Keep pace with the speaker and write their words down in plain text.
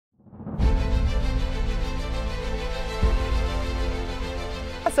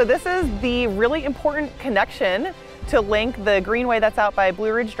So this is the really important connection to link the Greenway that's out by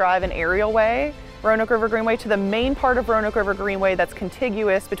Blue Ridge Drive and Aerial Way, Roanoke River Greenway, to the main part of Roanoke River Greenway that's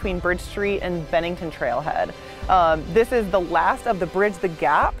contiguous between Bridge Street and Bennington Trailhead. This is the last of the Bridge the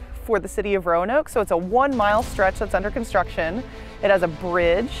Gap for the City of Roanoke. So it's a 1 mile stretch that's under construction. It has a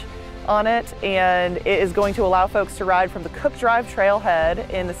bridge on it, and it is going to allow folks to ride from the Cook Drive Trailhead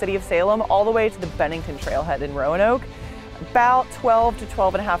in the City of Salem all the way to the Bennington Trailhead in Roanoke. About 12 to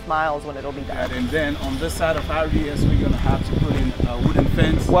 12 and a half miles when it'll be done. And then on this side of RVS, we're going to have to put in a wooden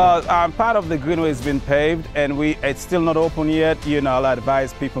fence. Well, part of the Greenway has been paved, and it's still not open yet. You know, I'll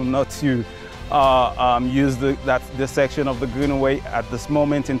advise people not to use this section of the Greenway at this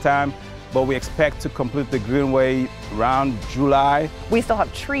moment in time. But we expect to complete the Greenway around July. We still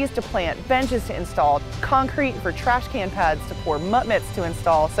have trees to plant, benches to install, concrete for trash can pads to pour, mutt mitts to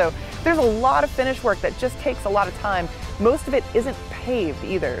install. So there's a lot of finish work that just takes a lot of time. Most of it isn't paved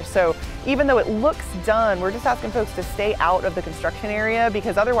either. So even though it looks done, we're just asking folks to stay out of the construction area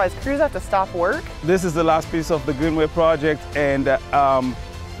because otherwise crews have to stop work. This is the last piece of the Greenway project, and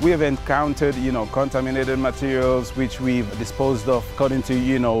we have encountered, contaminated materials which we've disposed of according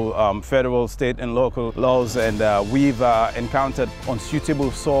to, federal, state, and local laws, and we've encountered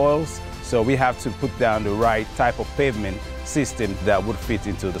unsuitable soils. So we have to put down the right type of pavement system that would fit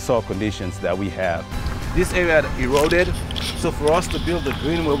into the soil conditions that we have. This area had eroded, so for us to build the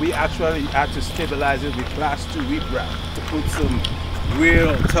Greenway, we actually had to stabilize it with Class 2 riprap to put some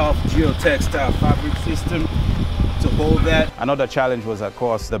real tough geotextile fabric system to hold that. Another challenge was, of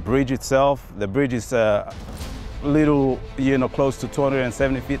course, the bridge itself. The bridge is little, close to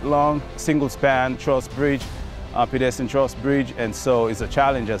 270 feet long, single span truss bridge, pedestrian truss bridge, and so it's a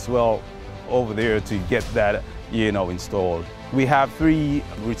challenge as well over there to get that, installed. We have 3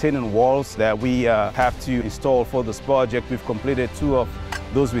 retaining walls that we have to install for this project. We've completed 2 of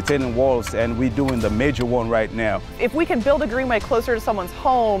those retaining walls, and we're doing the major one right now. If we can build a Greenway closer to someone's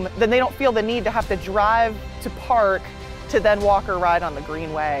home, then they don't feel the need to have to drive to park to then walk or ride on the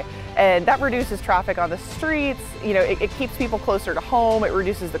Greenway. And that reduces traffic on the streets. It keeps people closer to home. It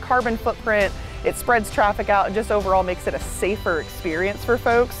reduces the carbon footprint. It spreads traffic out and just overall makes it a safer experience for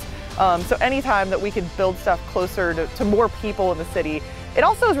folks. So anytime that we can build stuff closer to more people in the city, it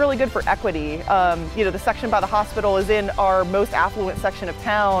also is really good for equity. The section by the hospital is in our most affluent section of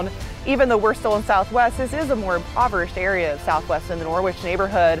town. Even though we're still in Southwest, this is a more impoverished area of Southwest in the Norwich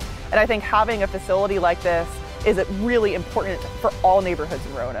neighborhood. And I think having a facility like this is really important for all neighborhoods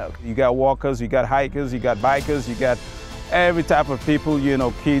in Roanoke. You got walkers, you got hikers, you got bikers, you got every type of people,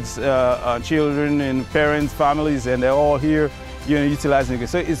 kids, children and parents, families, and they're all here, utilizing it.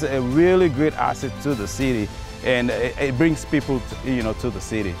 So it's a really great asset to the city, and it brings people to the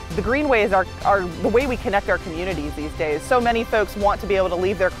city. The greenways are the way we connect our communities these days. So many folks want to be able to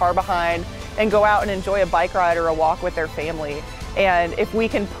leave their car behind and go out and enjoy a bike ride or a walk with their family. And if we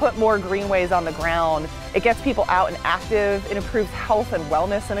can put more greenways on the ground, it gets people out and active, it improves health and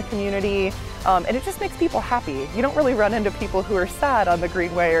wellness in a community, and it just makes people happy. You don't really run into people who are sad on the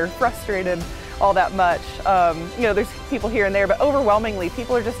greenway or frustrated all that much. There's people here and there, but overwhelmingly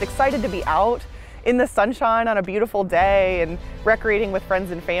people are just excited to be out in the sunshine on a beautiful day and recreating with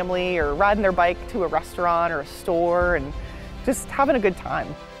friends and family or riding their bike to a restaurant or a store and just having a good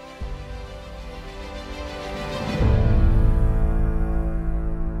time.